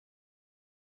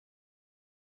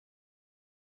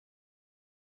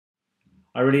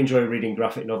I really enjoy reading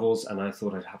graphic novels, and I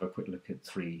thought I'd have a quick look at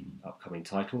three upcoming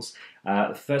titles.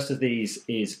 The first of these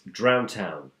is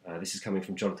Drowntown. This is coming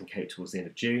from Jonathan Cape towards the end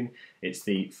of June. It's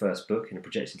the first book in a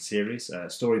projected series, a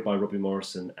story by Robbie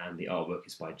Morrison, and the artwork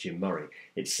is by Jim Murray.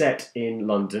 It's set in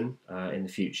London in the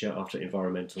future after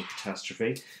environmental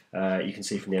catastrophe. You can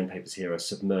see from the end papers here a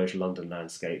submerged London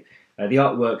landscape. The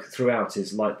artwork throughout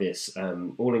is like this,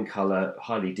 all in colour,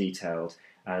 highly detailed.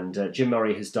 And Jim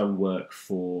Murray has done work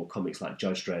for comics like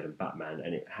Judge Dredd and Batman,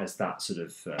 and it has that sort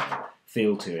of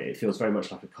feel to it. It feels very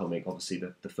much like a comic, obviously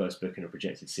the first book in a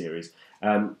projected series.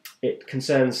 It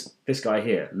concerns this guy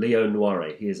here, Leo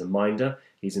Noire. He is a minder.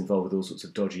 He's involved with all sorts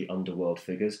of dodgy underworld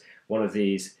figures. One of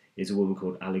these is a woman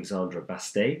called Alexandra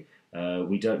Bastet.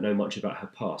 We don't know much about her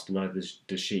past, and neither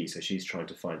does she, so she's trying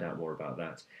to find out more about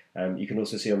that. You can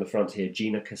also see on the front here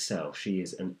Gina Cassell. She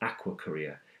is an aqua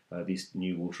courier. This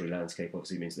new watery landscape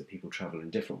obviously means that people travel in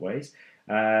different ways,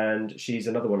 and she's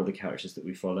another one of the characters that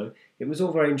we follow. It was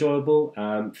all very enjoyable,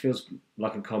 feels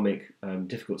like a comic,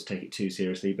 difficult to take it too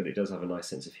seriously, but it does have a nice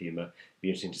sense of humour. Be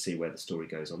interesting to see where the story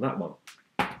goes on that one.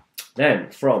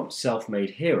 Then, from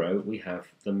Self-Made Hero, we have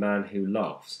The Man Who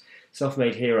Laughs.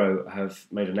 Self-Made Hero have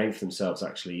made a name for themselves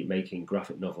actually making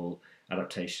graphic novel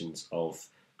adaptations of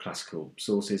classical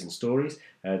sources and stories.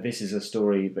 This is a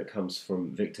story that comes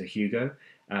from Victor Hugo,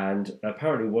 and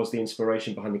apparently was the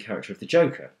inspiration behind the character of the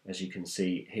Joker, as you can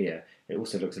see here. It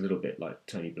also looks a little bit like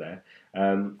Tony Blair.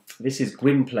 This is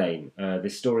Gwynplaine.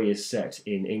 This story is set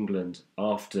in England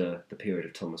after the period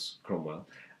of Thomas Cromwell,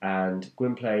 and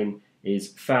Gwynplaine is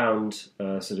found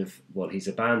he's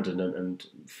abandoned and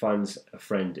finds a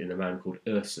friend in a man called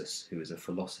Ursus, who is a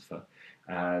philosopher.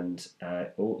 And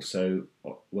also,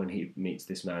 when he meets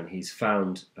this man, he's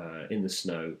found in the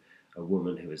snow a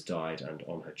woman who has died, and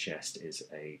on her chest is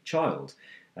a child.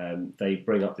 They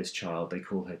bring up this child, they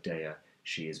call her Dea,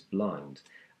 she is blind.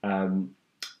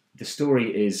 The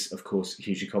story is, of course,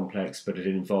 hugely complex, but it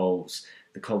involves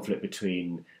the conflict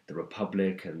between the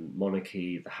Republic and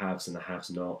monarchy, the haves and the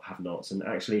have-nots, and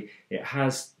actually it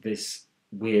has this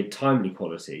weird timely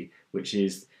quality, which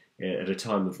is at a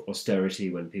time of austerity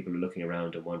when people are looking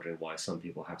around and wondering why some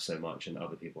people have so much and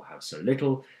other people have so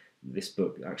little. This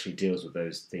book actually deals with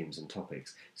those themes and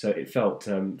topics. So it felt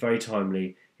very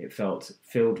timely. It felt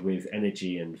filled with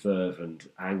energy and verve and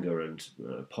anger and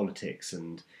politics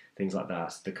and things like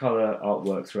that. The colour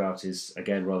artwork throughout is,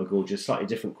 again, rather gorgeous, slightly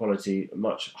different quality,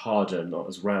 much harder, not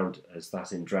as round as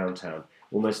that in Drowntown,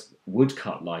 almost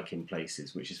woodcut-like in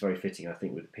places, which is very fitting, I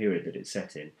think, with the period that it's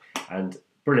set in. And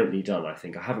brilliantly done, I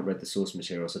think. I haven't read the source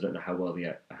material, so I don't know how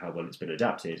well it's been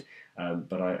adapted.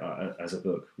 But I, as a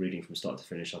book, reading from start to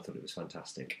finish, I thought it was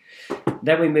fantastic.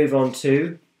 Then we move on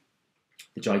to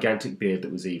The Gigantic Beard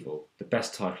That Was Evil, the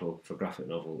best title for graphic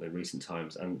novel in recent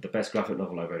times, and the best graphic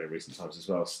novel I've read in recent times as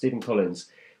well. Stephen Collins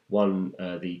won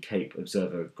the Cape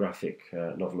Observer Graphic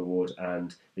Novel Award,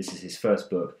 and this is his first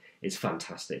book. It's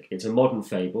fantastic. It's a modern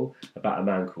fable about a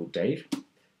man called Dave,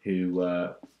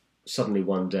 who suddenly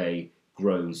one day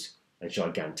grows a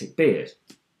gigantic beard.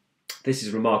 This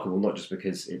is remarkable not just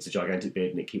because it's a gigantic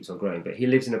beard and it keeps on growing, but he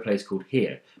lives in a place called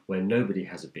Here, where nobody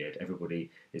has a beard.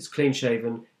 Everybody is clean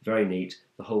shaven, very neat.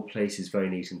 The whole place is very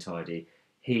neat and tidy.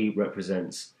 He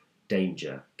represents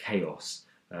danger, chaos,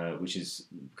 which has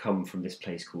come from this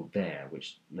place called There,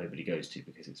 which nobody goes to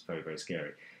because it's very, very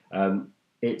scary.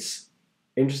 It's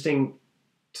interesting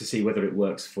to see whether it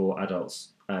works for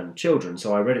adults and children.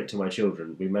 So I read it to my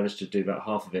children. We managed to do about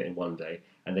half of it in one day,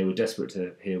 and they were desperate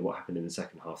to hear what happened in the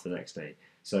second half the next day.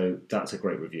 So that's a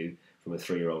great review from a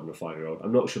 3-year-old and a 5-year-old.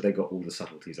 I'm not sure they got all the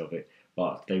subtleties of it,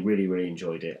 but they really, really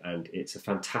enjoyed it, and it's a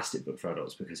fantastic book for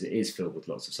adults because it is filled with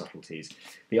lots of subtleties.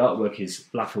 The artwork is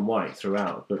black and white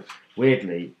throughout, but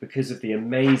weirdly, because of the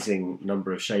amazing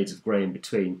number of shades of grey in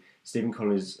between, Stephen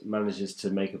Collins manages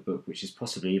to make a book which is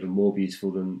possibly even more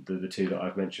beautiful than the two that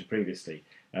I've mentioned previously.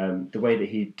 The way that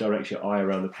he directs your eye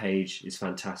around the page is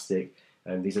fantastic,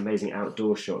 and these amazing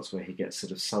outdoor shots where he gets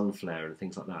sort of sun flare and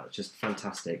things like that. It's just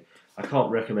fantastic. I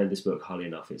can't recommend this book highly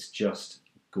enough. It's just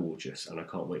gorgeous, and I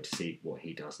can't wait to see what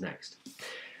he does next.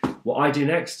 What I do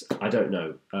next, I don't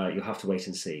know. You'll have to wait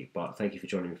and see, but thank you for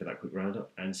joining me for that quick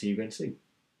roundup, and see you again soon.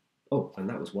 Oh, and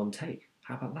that was one take.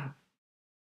 How about that?